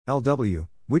LW,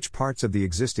 which parts of the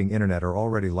existing internet are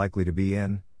already likely to be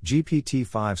in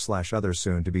GPT-5/other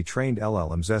soon-to-be trained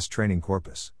LLMs training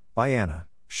corpus, by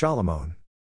AnnaSalamon.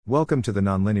 Welcome to the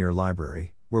Nonlinear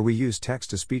Library, where we use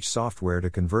text-to-speech software to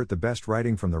convert the best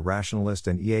writing from the rationalist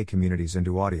and EA communities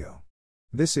into audio.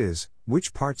 This is,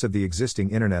 which parts of the existing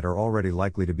internet are already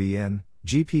likely to be in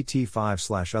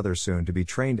GPT-5/other soon-to-be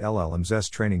trained LLMs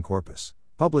training corpus,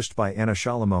 published by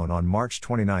AnnaSalamon on March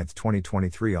 29,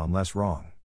 2023 on Less Wrong.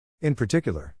 In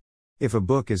particular, if a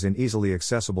book is in easily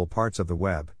accessible parts of the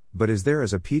web, but is there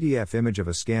as a PDF image of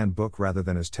a scanned book rather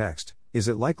than as text, is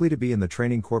it likely to be in the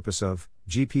training corpus of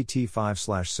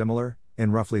GPT-5/similar,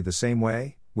 in roughly the same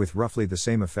way, with roughly the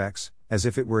same effects, as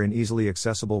if it were in easily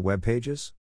accessible web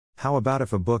pages? How about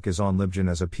if a book is on LibGen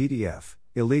as a PDF,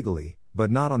 illegally, but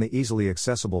not on the easily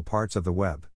accessible parts of the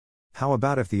web? How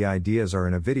about if the ideas are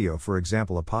in a video, for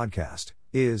example a podcast?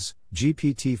 Is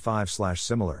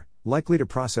GPT-5/similar likely to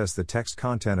process the text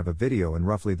content of a video in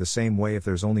roughly the same way if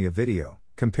there's only a video,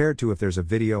 compared to if there's a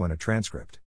video and a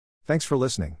transcript? Thanks for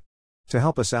listening. To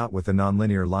help us out with the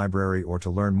Nonlinear Library or to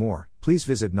learn more, please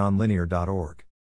visit nonlinear.org.